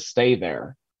notes and just stay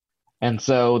there. And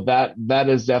so that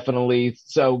is definitely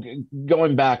so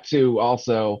going back to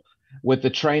also with the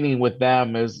training with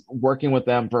them is working with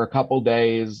them for a couple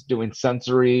days, doing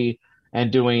sensory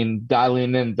and doing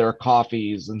dialing in their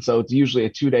coffees. And so it's usually a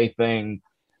 2 day thing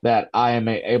that I am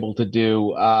able to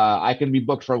do. I can be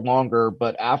booked for longer,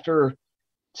 but after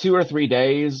 2 or 3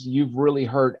 days, you've really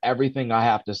heard everything I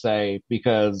have to say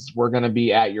because we're going to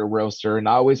be at your roaster. And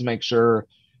I always make sure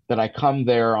that I come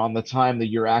there on the time that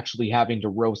you're actually having to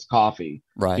roast coffee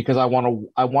Right. because I want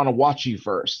to watch you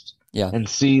first Yeah. and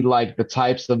see like the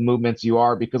types of movements you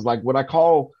are because like what I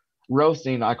call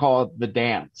roasting, I call it the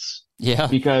dance Yeah.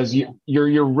 because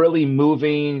you're really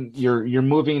moving you're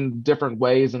moving different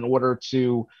ways in order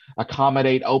to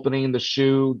accommodate opening the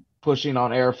shoe, pushing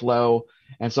on airflow.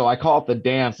 And so I call it the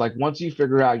dance. Like once you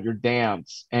figure out your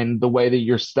dance and the way that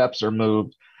your steps are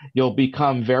moved, you'll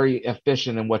become very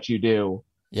efficient in what you do.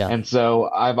 Yeah. And so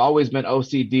I've always been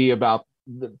OCD about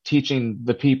teaching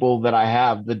the people that I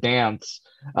have the dance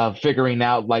of figuring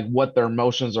out like what their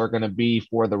motions are going to be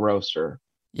for the roaster.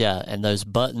 Yeah, and those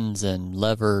buttons and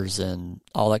levers and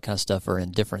all that kind of stuff are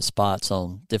in different spots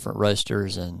on different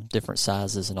roasters and different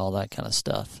sizes and all that kind of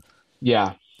stuff.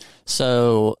 Yeah.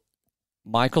 So,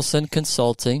 Michelson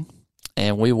Consulting,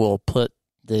 and we will put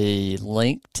the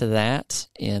link to that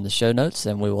in the show notes,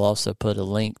 and we will also put a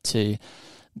link to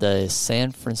the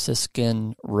San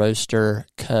Franciscan Roaster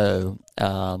Co.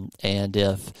 And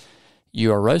if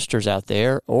you are roasters out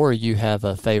there or you have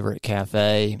a favorite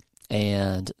cafe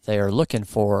and they are looking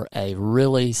for a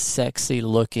really sexy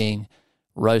looking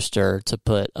roaster to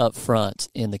put up front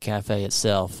in the cafe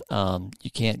itself,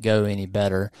 you can't go any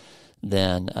better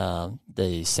than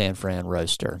the San Fran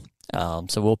Roaster.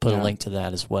 So we'll put a link to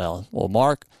that as well. Well,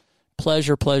 Mark,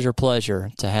 pleasure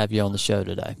to have you on the show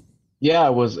today. Yeah,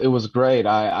 it was great.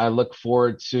 I look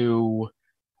forward to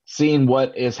seeing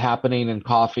what is happening in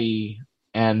coffee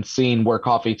and seeing where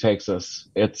coffee takes us.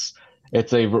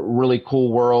 it's a really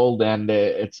cool world, and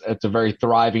it's a very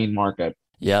thriving market.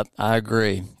 Yep, I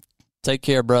agree. Take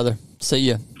care, brother. See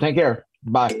ya. Take care.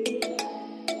 Bye.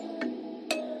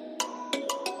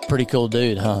 Pretty cool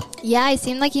dude, huh? Yeah, he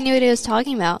seemed like he knew what he was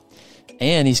talking about.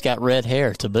 And he's got red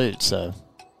hair to boot, so.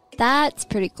 That's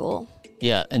pretty cool.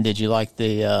 Yeah, and did you like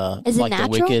the Is it like natural?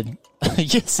 the wicked?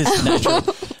 Yes, it's natural.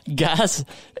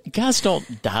 Guys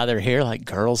don't dye their hair like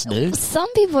girls do.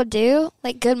 Some people do,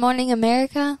 like Good Morning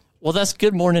America. Well, that's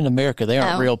Good Morning America. They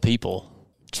aren't Oh. real people.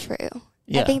 True.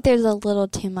 Yeah. I think there's a little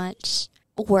too much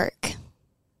work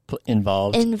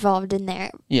Involved. involved in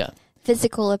their Yeah.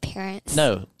 physical appearance.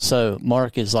 No. So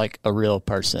Mark is like a real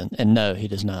person, and no, he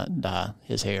does not dye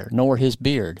his hair, nor his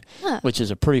beard, which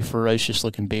is a pretty ferocious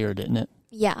looking beard, isn't it?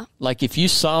 Yeah. Like if you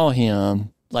saw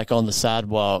him like on the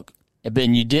sidewalk, but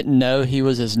you didn't know he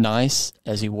was as nice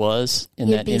as he was in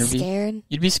You'd that be interview, scared.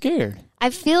 you'd be scared. I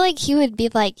feel like he would be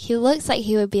like, he looks like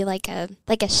he would be like a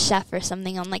chef or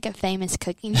something on like a famous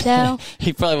cooking show.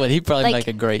 He probably would. He'd probably Like, make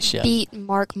a great chef. Beat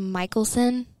Mark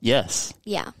Michelson. Yes.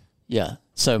 Yeah. Yeah.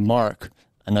 So Mark,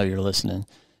 I know you're listening.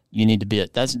 You need to be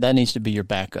that needs to be your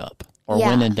backup. Or Yeah.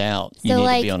 when in doubt, you So, need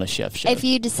like, to be on a chef show. If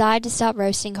you decide to stop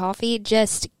roasting coffee,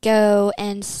 just go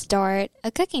and start a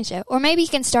cooking show. Or maybe you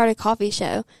can start a coffee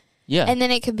show. yeah. And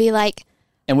then it could be like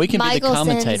And we can be the Michelson's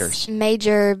commentators.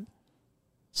 major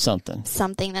Something.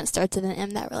 that starts with an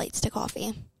M that relates to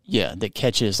coffee. Yeah, that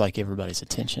catches like everybody's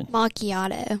attention.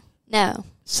 Macchiato. No.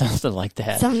 Something like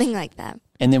that. Something like that.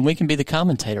 And then we can be the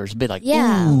commentators. Be like,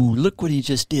 Yeah. ooh, look what he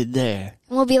just did there.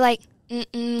 And we'll be like,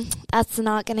 that's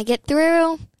not going to get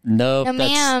through. Nope. No,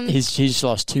 ma'am. He's just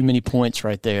lost too many points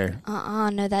right there.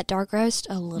 No, that dark roast,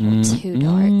 a little too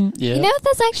dark. Yeah. You know,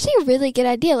 that's actually a really good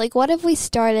idea. Like, what if we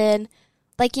started,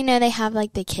 like, you know, they have,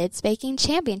 like, the Kids Baking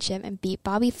Championship and Beat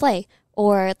Bobby Flay,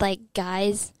 or, like,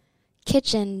 Guys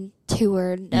Kitchen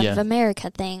Tour of America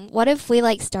thing. What if we,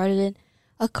 like, started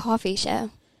a coffee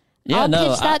show? Yeah, I'll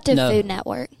pitch that to Food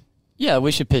Network. Yeah,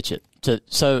 we should pitch it.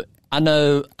 So I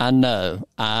know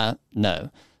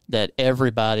that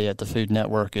everybody at the Food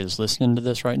Network is listening to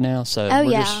this right now. So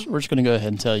we're just going to go ahead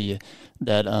and tell you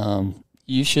that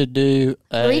you should do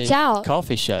a Reach out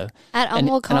coffee show at and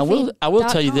UmbleCoffee.com. I will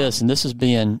tell you this, and this is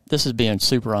being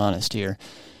super honest here.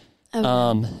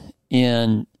 Okay.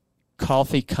 In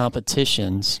coffee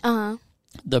competitions,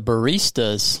 the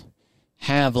baristas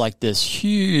have like this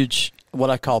huge, what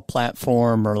I call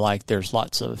platform, or like there's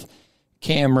lots of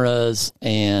cameras,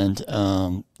 and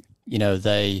you know,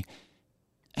 they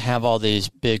have all these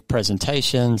big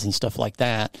presentations and stuff like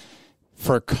that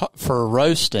for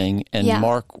roasting. And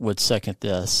Mark would second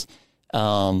this.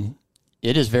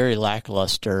 It is very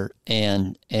lackluster,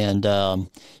 and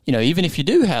you know, even if you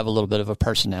do have a little bit of a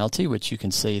personality, which you can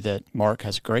see that Mark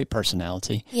has a great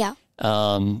personality. Yeah.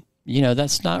 You know,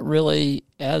 that's not really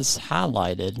as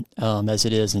highlighted as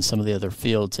it is in some of the other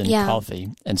fields in coffee.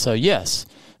 And so, yes,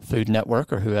 Food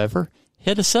Network or whoever,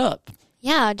 hit us up.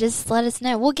 Yeah, just let us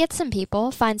know. We'll get some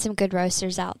people, find some good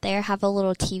roasters out there, have a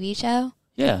little TV show.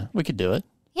 Yeah, we could do it.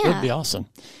 Yeah. It would be awesome.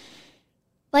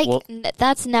 Like,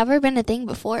 that's never been a thing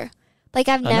before. Like,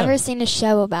 I've never seen a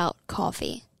show about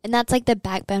coffee. And that's like the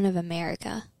backbone of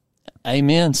America.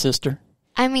 Amen, sister.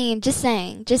 I mean, just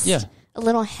saying. Just a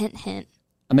little hint.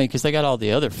 I mean, because they got all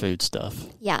the other food stuff.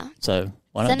 Yeah. So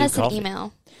why not Send do us coffee? an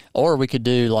email. Or we could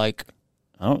do like,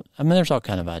 I mean, there's all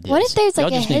kind of ideas. What if there's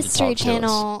like Y'all a just need to History talk to us.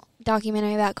 Channel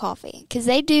documentary about coffee? Because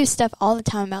they do stuff all the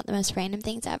time about the most random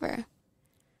things ever.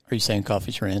 Are you saying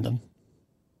coffee's random?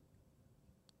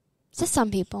 Just some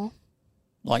people.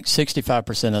 Like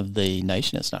 65% of the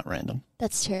nation is not random.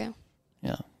 That's true.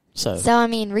 Yeah. So I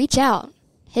mean, reach out.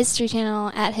 History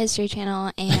Channel, at History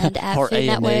Channel, and at or Food A&E.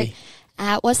 Network.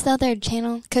 At, what's the other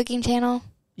channel? Cooking Channel?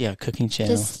 Yeah, Cooking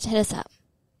Channel. Just hit us up.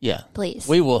 Yeah. Please.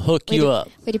 We will hook you up.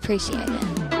 We'd appreciate it.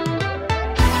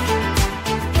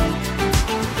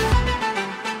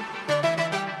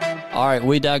 All right,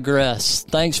 we digress.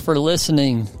 Thanks for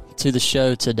listening to the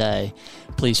show today.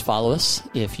 Please follow us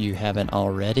if you haven't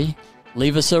already.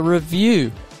 Leave us a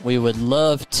review. We would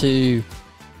love to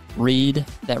read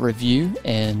that review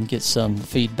and get some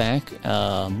feedback.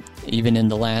 Even in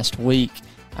the last week,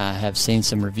 I have seen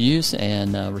some reviews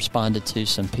and responded to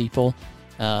some people.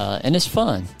 And it's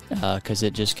fun because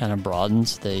it just kind of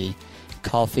broadens the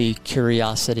Coffee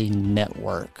Curiosity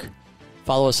Network.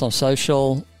 Follow us on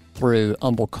social through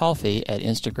Humble Coffee at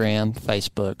Instagram,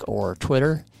 Facebook, or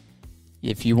Twitter.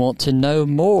 If you want to know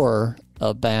more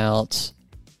about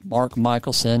Mark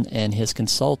Michelson and his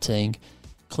consulting,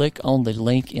 click on the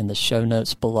link in the show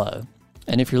notes below.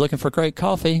 And if you're looking for great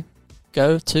coffee,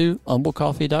 go to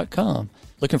humblecoffee.com.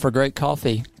 Looking for great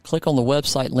coffee, click on the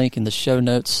website link in the show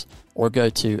notes or go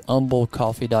to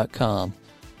humblecoffee.com.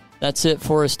 That's it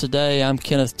for us today. I'm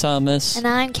Kenneth Thomas. And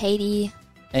I'm Katie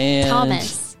and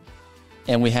Thomas.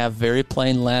 And we have very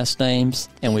plain last names,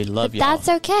 and we love y'all. That's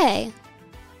okay.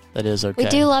 That is okay. We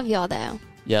do love y'all, though.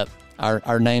 Yep.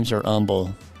 Our names are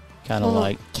humble, kind of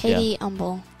like... Katie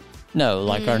Humble. No,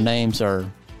 like our names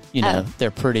are,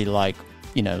 they're pretty like,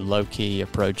 low-key,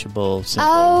 approachable,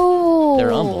 simple. Oh.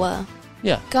 They're humble.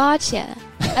 Yeah. Gotcha.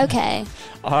 Okay.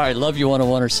 All right. Love you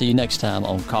 101. Or see you next time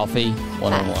on Coffee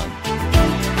 101.